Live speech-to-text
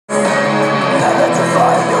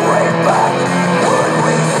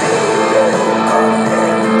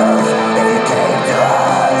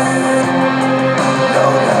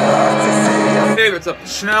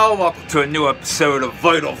Chanel, welcome to a new episode of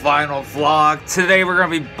Vital Vinyl Vlog. Today we're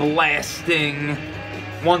going to be blasting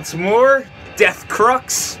once more Deth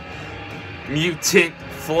Crux-Mutant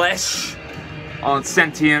Flesh on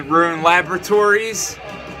Sentient Rune Laboratories.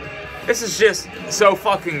 This is just so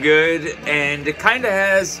fucking good, and it kind of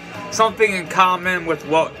has something in common with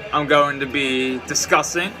what I'm going to be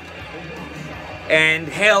discussing. And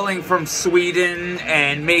hailing from Sweden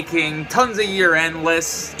and making tons of year-end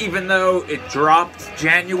lists, even though it dropped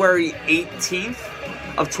January 18th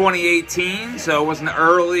of 2018, so it was an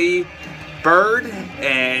early bird,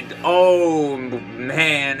 and oh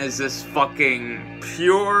man, is this fucking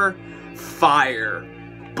pure fire.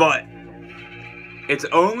 But it's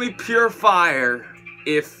only pure fire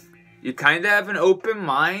if you kind of have an open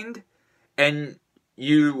mind and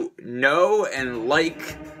you know and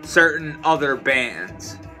like certain other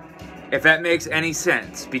bands, if that makes any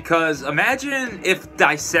sense. Because imagine if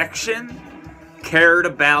Dissection cared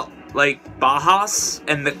about like Bauhaus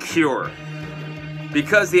and The Cure,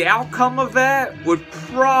 because the outcome of that would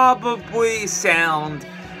probably sound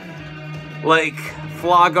like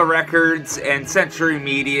Flogga Records and Century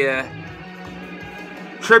Media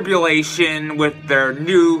Tribulation with their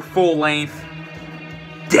new full-length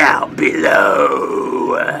Down Below.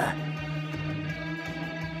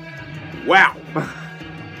 Wow.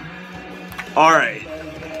 Alright.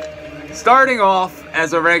 Starting off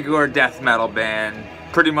as a regular death metal band,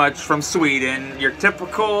 pretty much from Sweden, your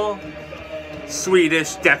typical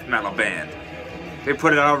Swedish death metal band. They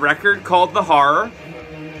put out a record called The Horror.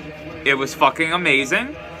 It was fucking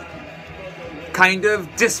amazing. Kind of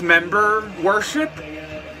Dismember worship.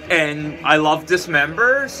 And I love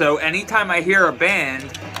Dismember, so anytime I hear a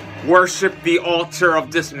band worship the altar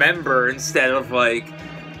of Dismember instead of like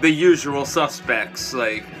the usual suspects,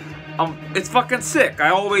 like, it's fucking sick. I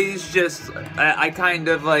always just, I kind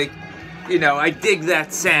of like, you know, I dig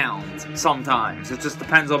that sound sometimes. It just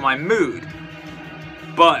depends on my mood.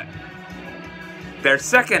 But their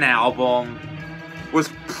second album was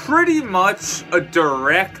pretty much a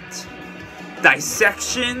direct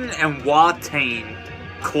Dissection and Watain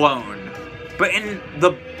clone, but in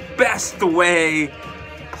the best way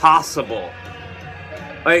possible.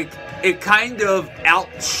 Like, it kind of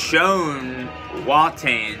outshone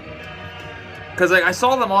Watain, because like I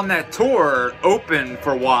saw them on that tour open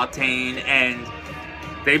for Watain, and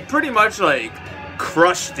they pretty much like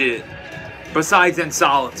crushed it. Besides in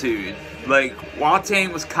Solitude, like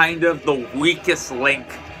Watain was kind of the weakest link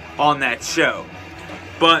on that show,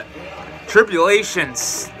 but Tribulation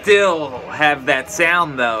still have that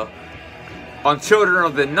sound though on Children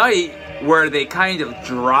of the Night, where they kind of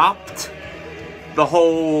dropped the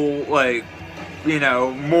whole, like, you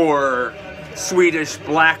know, more Swedish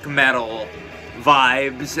black metal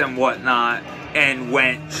vibes and whatnot, and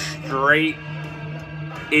went straight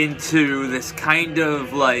into this kind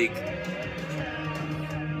of like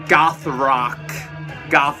goth rock,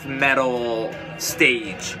 goth metal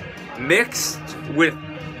stage mixed with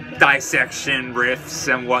Dissection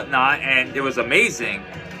riffs and whatnot, and it was amazing.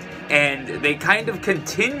 And they kind of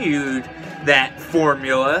continued that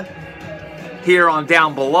formula here on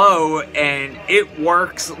Down Below, and it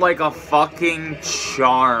works like a fucking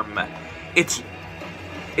charm. It's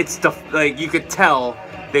the, like, you could tell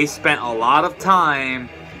they spent a lot of time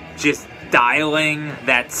just dialing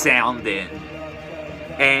that sound in.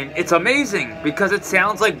 And it's amazing because it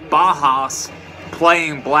sounds like Bauhaus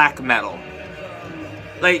playing black metal.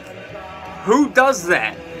 Like, who does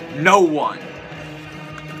that? No one.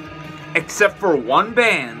 Except for one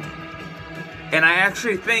band. And I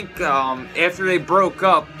actually think after they broke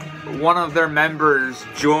up, one of their members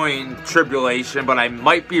joined Tribulation, but I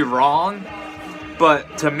might be wrong.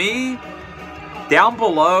 But to me, Down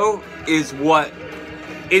Below is what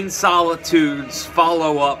In Solitude's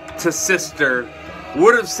follow-up to Sister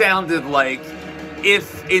would have sounded like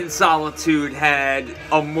if In Solitude had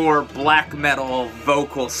a more black metal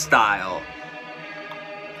vocal style.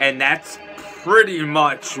 And that's pretty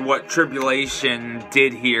much what Tribulation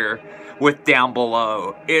did here with Down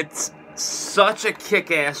Below. It's such a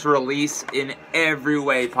kick-ass release in every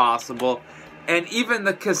way possible. And even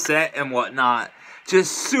the cassette and whatnot,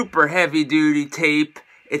 just super heavy-duty tape.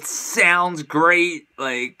 It sounds great.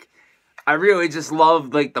 Like, I really just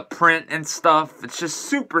love, like, the print and stuff. It's just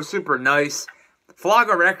super, super nice.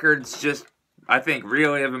 Flogga Records just, I think,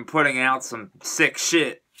 really have been putting out some sick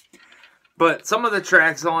shit. But some of the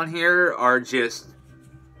tracks on here are just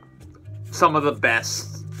some of the best.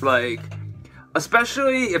 Like,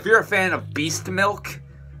 especially if you're a fan of Beast Milk.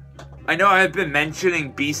 I know I've been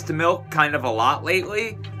mentioning Beast Milk kind of a lot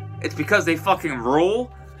lately. It's because they fucking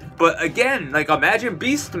rule. But again, like, imagine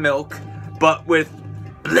Beast Milk, but with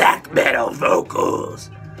black metal vocals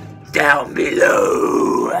down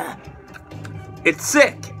below. It's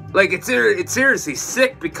sick. Like, it's seriously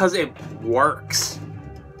sick because it works.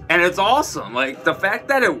 And it's awesome. Like, the fact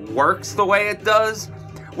that it works the way it does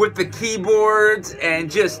with the keyboards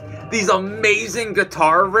and just these amazing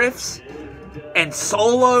guitar riffs and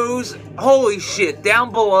solos. Holy shit,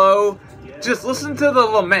 Down Below. Just listen to the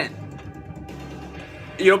lament.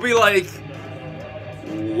 You'll be like,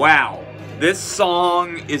 wow, this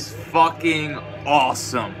song is fucking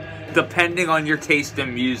awesome, depending on your taste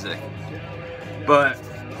in music. But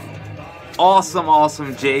awesome,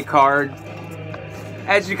 awesome J-Card.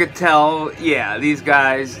 As you could tell, yeah, these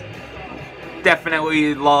guys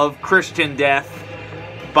definitely love Christian Deth,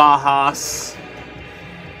 Bauhaus,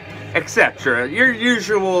 etc. Your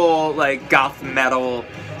usual, like, goth metal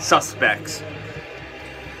suspects.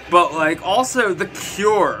 But, like, also The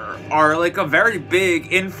Cure are, like, a very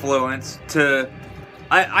big influence to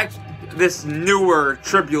this newer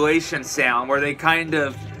Tribulation sound, where they kind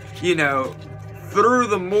of, you know, threw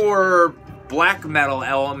the more black metal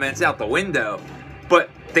elements out the window, but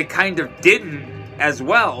they kind of didn't as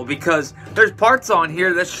well, because there's parts on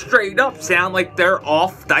here that straight up sound like they're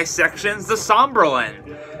off Dissection's The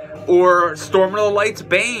Somberland or Storm of the Light's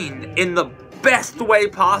Bane in the best way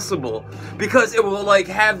possible, because it will, like,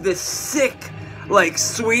 have this sick, like,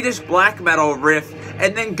 Swedish black metal riff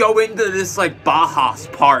and then go into this, like,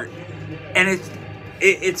 Bauhaus part, and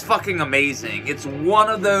it's fucking amazing. It's one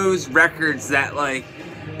of those records that, like,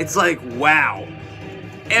 it's like, wow,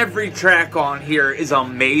 every track on here is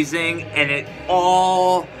amazing, and it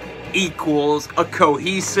all equals a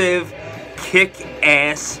cohesive,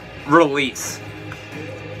 kick-ass release.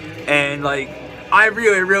 And, like, I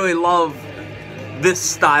really, really love this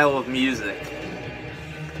style of music.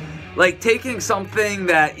 Like, taking something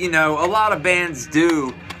that, you know, a lot of bands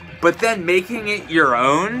do, but then making it your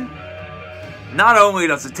own. Not only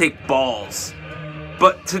does it take balls,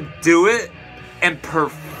 but to do it and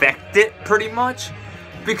perfect it, pretty much.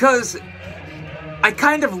 Because I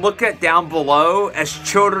kind of look at Down Below as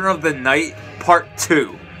Children of the Night Part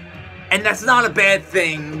 2. And that's not a bad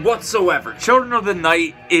thing whatsoever. Children of the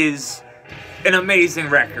Night is an amazing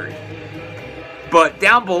record. But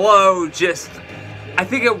Down Below just, I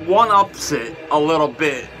think it one-ups it a little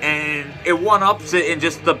bit. And it one-ups it in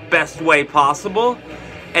just the best way possible.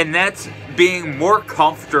 And that's being more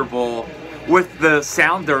comfortable with the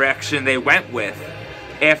sound direction they went with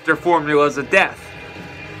after Formulas of Deth.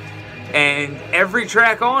 And every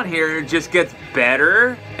track on here just gets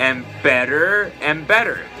better and better and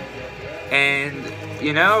better. And,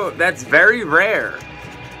 you know, that's very rare.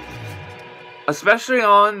 Especially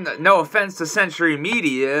on, no offense to Century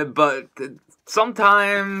Media, but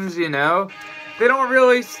sometimes, you know, they don't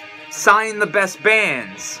really sign the best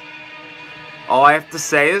bands. All I have to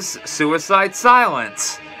say is Suicide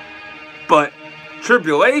Silence. But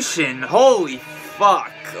Tribulation, holy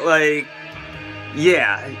fuck, like,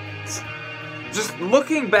 yeah. Just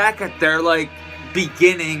looking back at their, like,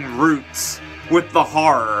 beginning roots with the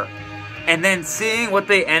horror, and then seeing what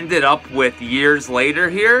they ended up with years later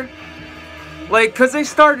here, like, because they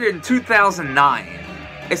started in 2009.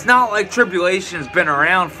 It's not like Tribulation's been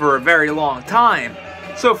around for a very long time.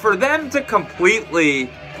 So for them to completely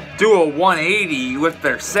do a 180 with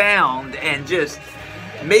their sound and just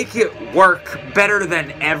make it work better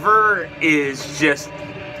than ever is just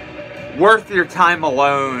worth your time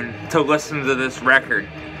alone to listen to this record,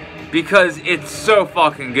 because it's so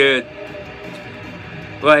fucking good.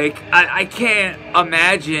 Like, I can't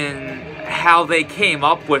imagine how they came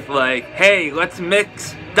up with, like, hey, let's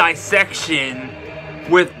mix Dissection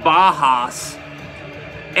with Bauhaus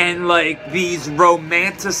and, like, these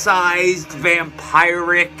romanticized,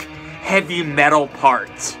 vampiric, heavy metal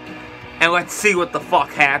parts, and let's see what the fuck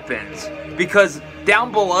happens. Because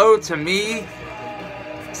Down Below, to me,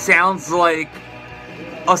 sounds like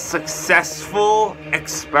a successful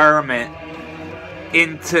experiment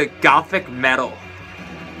into gothic metal,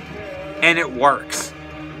 and it works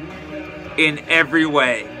in every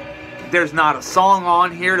way. There's not a song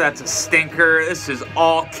on here that's a stinker. This is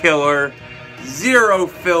all killer, zero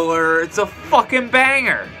filler. It's a fucking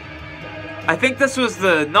banger. I think this was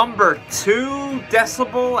the #2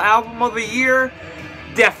 Decibel album of the year.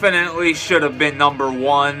 Definitely should have been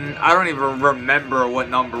 #1. I don't even remember what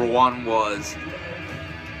 #1 was.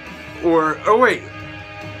 Or wait.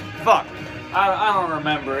 Fuck. I don't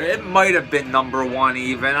remember. It might have been #1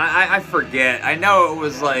 even. I forget. I know it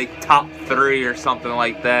was like top 3 or something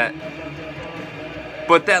like that.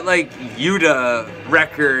 But that, like, Yuta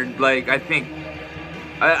record, like, I think,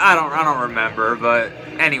 I don't remember, but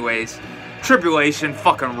anyways, Tribulation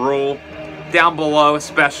fucking rule. Down Below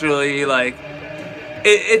especially, like,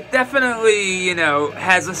 it definitely, you know,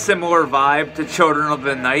 has a similar vibe to Children of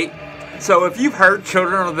the Night. So if you've heard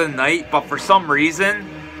Children of the Night, but for some reason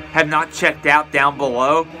have not checked out Down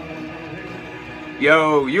Below,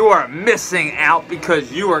 yo, you are missing out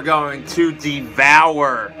because you are going to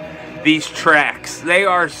devour these tracks. They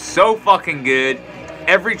are so fucking good.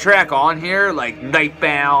 Every track on here, like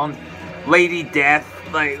Nightbound, Lady Deth,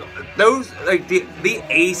 like those, like the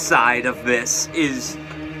A side of this is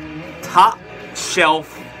top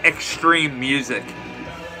shelf extreme music.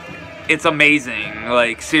 It's amazing,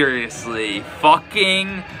 like seriously,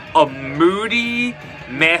 fucking a moody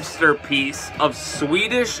masterpiece of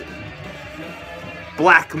Swedish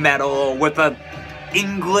black metal with a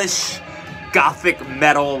English gothic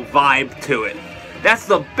metal vibe to it. That's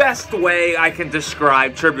the best way I can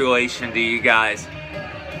describe Tribulation to you guys.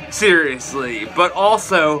 Seriously. But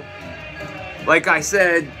also, like I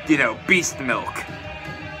said, you know, Beast Milk.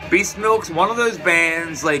 Beast Milk's one of those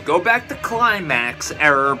bands, like, go back to Climax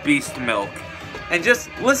era Beast Milk and just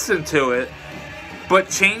listen to it, but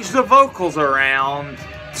change the vocals around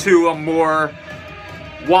to a more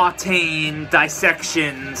Watain,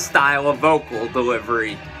 Dissection style of vocal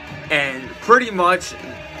delivery. And pretty much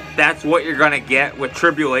that's what you're gonna get with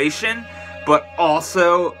Tribulation, but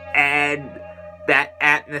also add that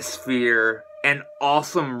atmosphere and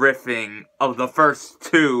awesome riffing of the first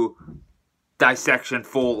two Dissection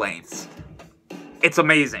full lengths. It's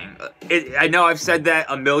amazing. I know I've said that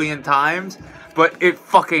a million times, but it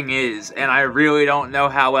fucking is, and I really don't know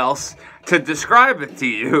how else to describe it to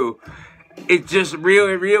you. It just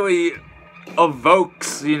really, really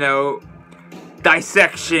evokes, you know,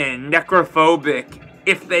 Dissection, Necrophobic,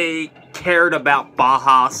 if they cared about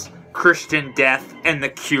Bauhaus, Christian Death, and The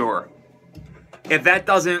Cure. If that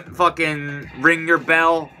doesn't fucking ring your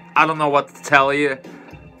bell, I don't know what to tell you.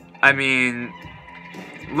 I mean,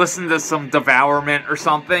 listen to some Devourment or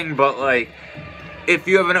something, but like, if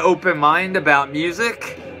you have an open mind about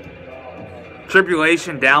music,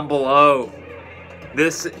 Tribulation-Down Below,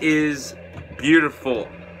 this is beautiful.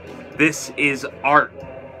 This is art.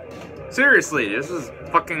 Seriously, this is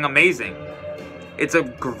fucking amazing. It's a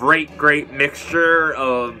great, great mixture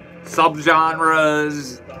of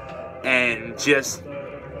subgenres and just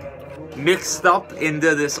mixed up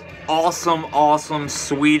into this awesome, awesome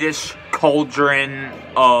Swedish cauldron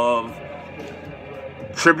of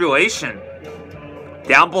tribulation.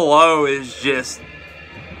 Down Below is just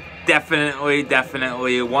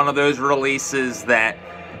definitely one of those releases that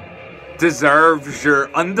deserves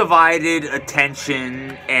your undivided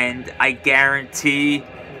attention, and I guarantee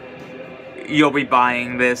you'll be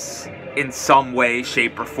buying this in some way,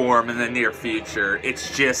 shape, or form in the near future.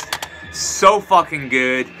 It's just so fucking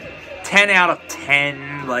good. 10 out of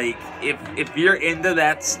 10. Like, if you're into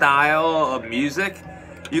that style of music,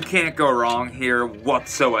 you can't go wrong here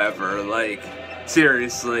whatsoever. Like,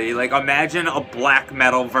 seriously, like, imagine a black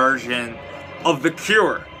metal version of The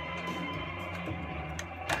Cure.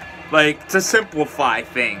 Like, to simplify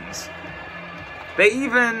things. They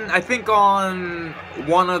even, I think on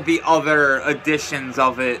one of the other editions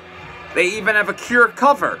of it, they even have a Cure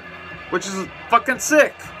cover, which is fucking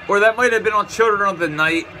sick. Or that might have been on Children of the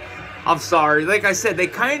Night. I'm sorry. Like I said, they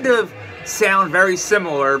kind of sound very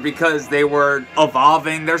similar because they were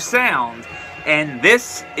evolving their sound. And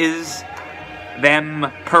this is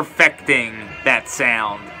them perfecting that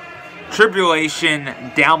sound.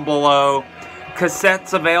 Tribulation-Down Below.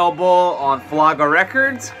 Cassettes available on Flaga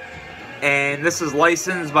Records, and this is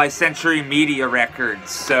licensed by Century Media Records,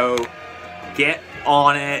 so get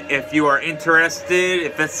on it if you are interested.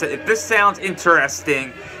 If this sounds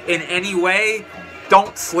interesting in any way,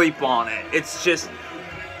 don't sleep on it. It's just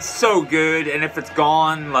so good, and if it's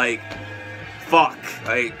gone, like, fuck.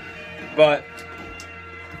 Like, but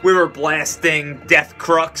we were blasting Deth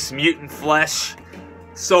Crux-Mutant Flesh.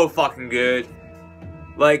 So fucking good.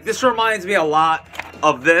 Like, this reminds me a lot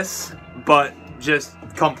of this, but just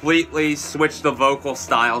completely switch the vocal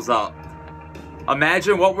styles up.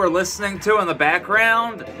 Imagine what we're listening to in the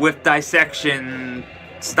background with Dissection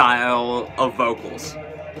style of vocals.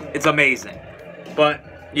 It's amazing. But,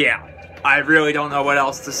 yeah, I really don't know what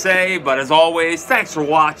else to say, but as always, thanks for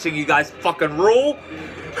watching. You guys fucking rule.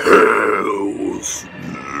 Hell's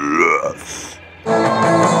Death.